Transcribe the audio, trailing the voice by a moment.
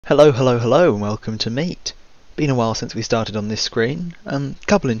Hello, hello, hello, and welcome to M.M.E.A.T. Been a while since we started on this screen.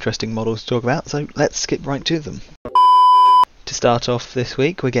 Couple interesting models to talk about, so let's skip right to them. To start off this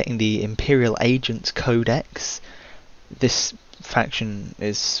week, we're getting the Imperial Agents Codex. This faction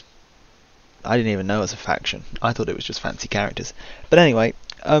is... I didn't even know it was a faction. I thought it was just fancy characters. But anyway,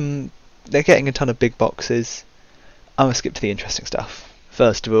 they're getting a ton of big boxes. I'm going to skip to the interesting stuff.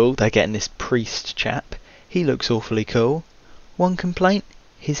 First of all, they're getting this priest chap. He looks awfully cool. One complaint?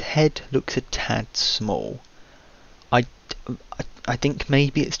 His head looks a tad small. I think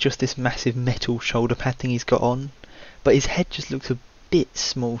maybe it's just this massive metal shoulder pad thing he's got on, but his head just looks a bit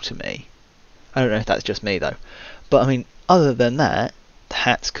small to me. I don't know if that's just me though. But I mean, other than that, the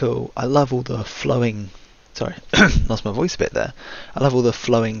hat's cool. I love all the flowing... Sorry, lost my voice a bit there. I love all the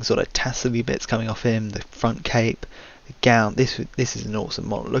flowing sort of tassel-y bits coming off him, the front cape, the gown. This is an awesome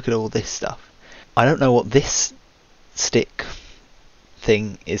model. Look at all this stuff. I don't know what this stick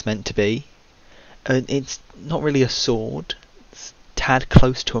thing is meant to be. It's not really a sword. It's a tad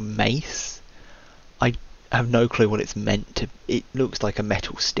close to a mace. I have no clue what it's meant to. It looks like a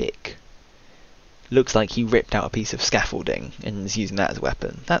metal stick. Looks like he ripped out a piece of scaffolding and is using that as a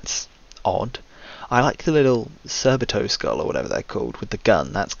weapon. That's odd. I like the little Cerbito skull or whatever they're called with the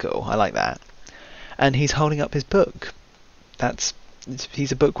gun. That's cool. I like that. And he's holding up his book.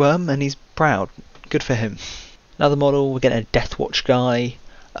 He's a bookworm and he's proud. Good for him. Another model, we're getting a Deathwatch guy.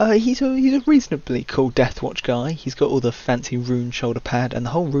 He's a reasonably cool Deathwatch guy. He's got all the fancy rune shoulder pad and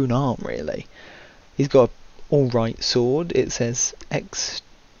the whole rune arm, really. He's got an alright sword. It says Exterminatus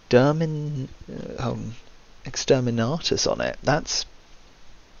on it. That's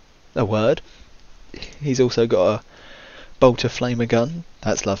a word. He's also got a bolter flamer gun.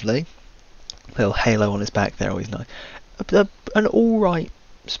 That's lovely. Little halo on his back there, always nice. An alright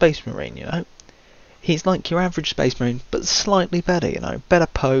space marine, you know. He's like your average space marine, but slightly better, you know. Better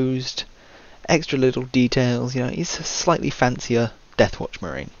posed, extra little details, you know. He's a slightly fancier Deathwatch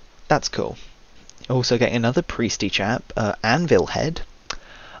marine. That's cool. Also getting another priesty chap, Anvil Head.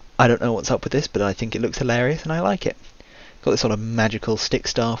 I don't know what's up with this, but I think it looks hilarious and I like it. Got this sort of magical stick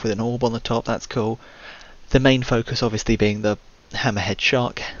staff with an orb on the top. That's cool. The main focus, obviously, being the hammerhead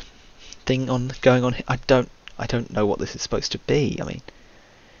shark thing going on. I don't know what this is supposed to be. I mean,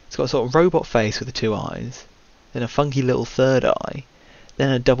 it's got a sort of robot face with the two eyes, then a funky little third eye, then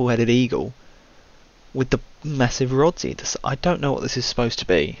a double-headed eagle with the massive rods. I don't know what this is supposed to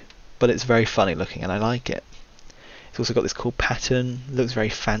be, but it's very funny looking and I like it. It's also got this cool pattern. Looks very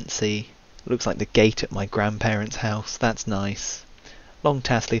fancy. Looks like the gate at my grandparents' house. That's nice. Long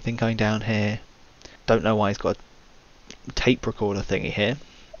tassely thing going down here. Don't know why he's got a tape recorder thingy here.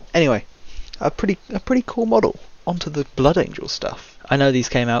 Anyway, a pretty cool model. Onto the Blood Angel stuff. I know these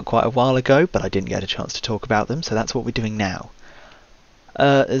came out quite a while ago, but I didn't get a chance to talk about them, so that's what we're doing now.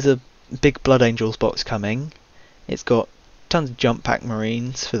 There's a big Blood Angels box coming. It's got tons of jump pack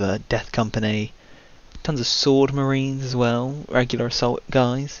marines for the Death Company, tons of sword marines as well, regular assault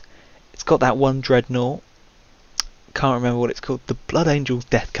guys. It's got that one dreadnought. Can't remember what it's called. The Blood Angels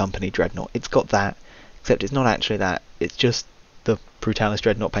Death Company dreadnought. It's got that, except it's not actually that. It's just the Brutalis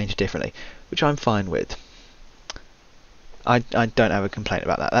dreadnought painted differently, which I'm fine with. I don't have a complaint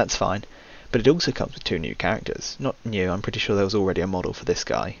about that. That's fine. But it also comes with two new characters. Not new. I'm pretty sure there was already a model for this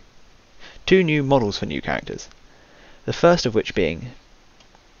guy. Two new models for new characters. The first of which being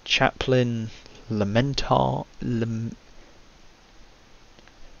Chaplain Lematus,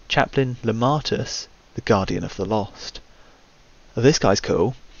 the Guardian of the Lost. This guy's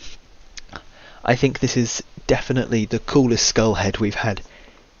cool. I think this is definitely the coolest skull head we've had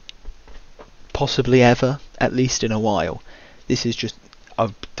possibly ever, at least in a while. This is just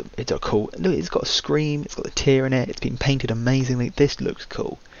it's a cool look. It's got a scream, it's got a tear in it, it's been painted amazingly. This looks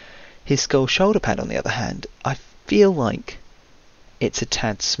cool. His skull shoulder pad, on the other hand, I feel like it's a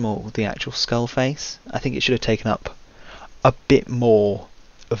tad small, the actual skull face. I think it should have taken up a bit more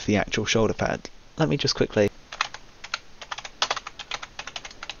of the actual shoulder pad. Let me just quickly...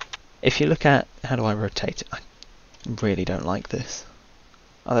 If you look at... How do I rotate it? I really don't like this.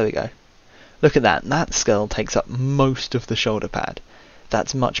 Oh, there we go. Look at that. That skull takes up most of the shoulder pad.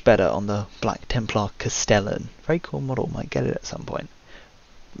 That's much better on the Black Templar Castellan. Very cool model. Might get it at some point.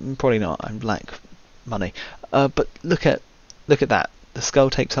 Probably not. I'm black money. But look at that. The skull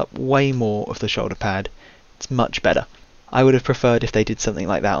takes up way more of the shoulder pad. It's much better. I would have preferred if they did something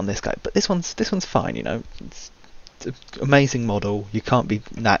like that on this guy, but this one's fine, you know. It's an amazing model. You can't be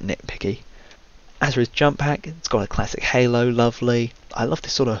that nitpicky. As for his jump pack, it's got a classic halo, lovely. I love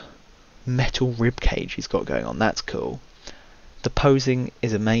this sort of metal rib cage he's got going on. That's cool. The posing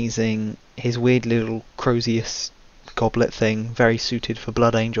is amazing. His weird little Crozius goblet thing, very suited for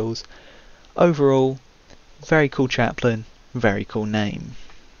Blood Angels. Overall, very cool chaplain, very cool name.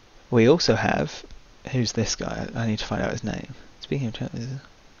 We also have, who's this guy? I need to find out his name. Speaking of chaplains,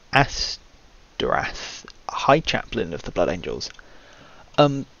 Astorath, High Chaplain of the Blood Angels.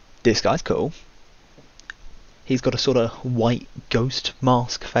 This guy's cool. He's got a sort of white ghost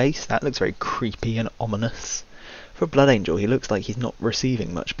mask face. That looks very creepy and ominous. For a Blood Angel, he looks like he's not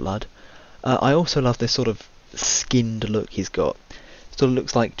receiving much blood. I also love this sort of skinned look he's got. Sort of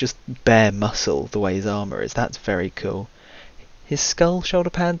looks like just bare muscle, the way his armour is. That's very cool. His skull shoulder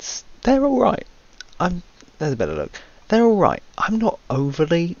pads, they're alright. There's a better look. They're alright. I'm not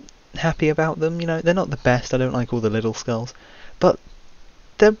overly happy about them, you know. They're not the best. I don't like all the little skulls. But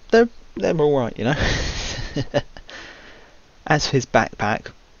they're alright, you know. As for his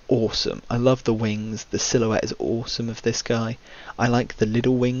backpack, awesome. I love the wings. The silhouette is awesome of this guy. I like the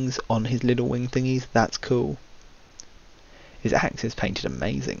little wings on his little wing thingies. That's cool. His axe is painted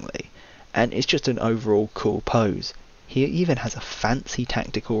amazingly, and it's just an overall cool pose. He even has a fancy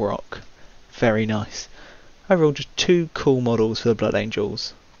tactical rock. Very nice. Overall, just two cool models for the Blood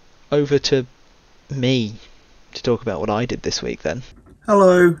Angels. Over to me to talk about what I did this week then.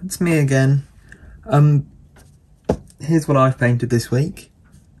 Hello, it's me again. Here's what I've painted this week.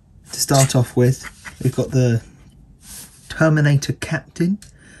 To start off with, we've got the Terminator Captain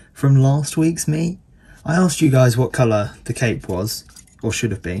from last week's M.E.A.T. I asked you guys what colour the cape was, or should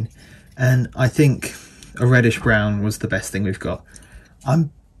have been, and I think a reddish brown was the best thing we've got.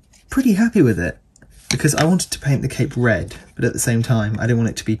 I'm pretty happy with it, because I wanted to paint the cape red, but at the same time I didn't want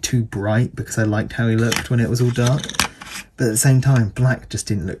it to be too bright because I liked how he looked when it was all dark. But at the same time, black just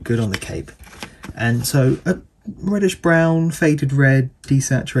didn't look good on the cape. And so a reddish brown, faded red,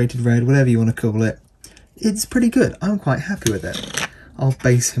 desaturated red, whatever you want to call it, it's pretty good. I'm quite happy with it. I'll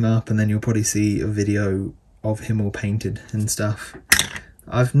base him up and then you'll probably see a video of him all painted and stuff.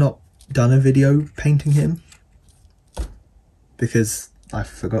 I've not done a video painting him because I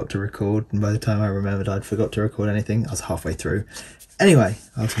forgot to record, and by the time I remembered I'd forgot to record anything, I was halfway through. Anyway,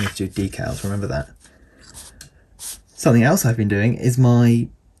 I also need to do decals, remember that. Something else I've been doing is my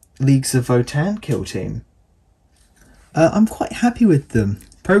Leagues of Votan kill team. I'm quite happy with them.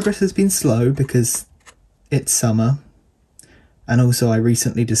 Progress has been slow because it's summer, and also I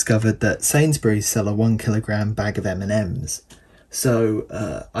recently discovered that Sainsbury's sell a 1 kilogram bag of M&Ms.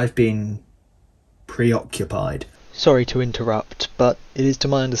 So I've been preoccupied. Sorry to interrupt, but it is to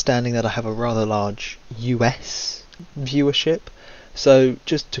my understanding that I have a rather large US viewership. So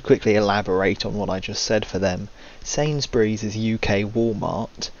just to quickly elaborate on what I just said for them, Sainsbury's is UK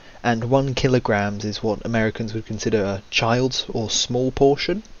Walmart, and 1 kilogram is what Americans would consider a child's or small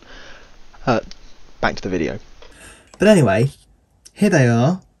portion. Back to the video. But anyway, here they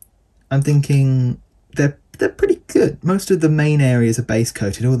are. I'm thinking they're pretty good. Most of the main areas are base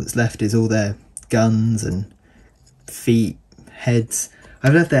coated. All that's left is all their guns and feet, heads.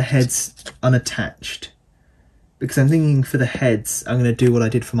 I've left their heads unattached because I'm thinking for the heads I'm going to do what I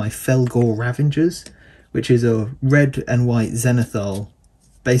did for my Felgor Ravengers, which is a red and white zenithal,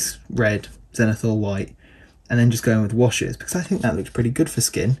 base red, zenithal white, and then just going with washes because I think that looks pretty good for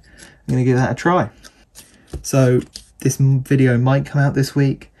skin. I'm going to give that a try. So this video might come out this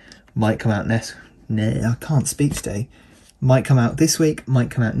week, might come out I can't speak today. Might come out this week,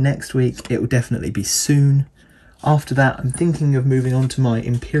 might come out next week. It will definitely be soon. After that, I'm thinking of moving on to my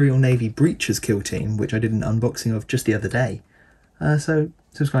Imperial Navy Breaches kill team, which I did an unboxing of just the other day. So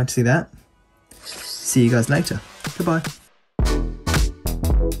subscribe to see that. See you guys later. Goodbye.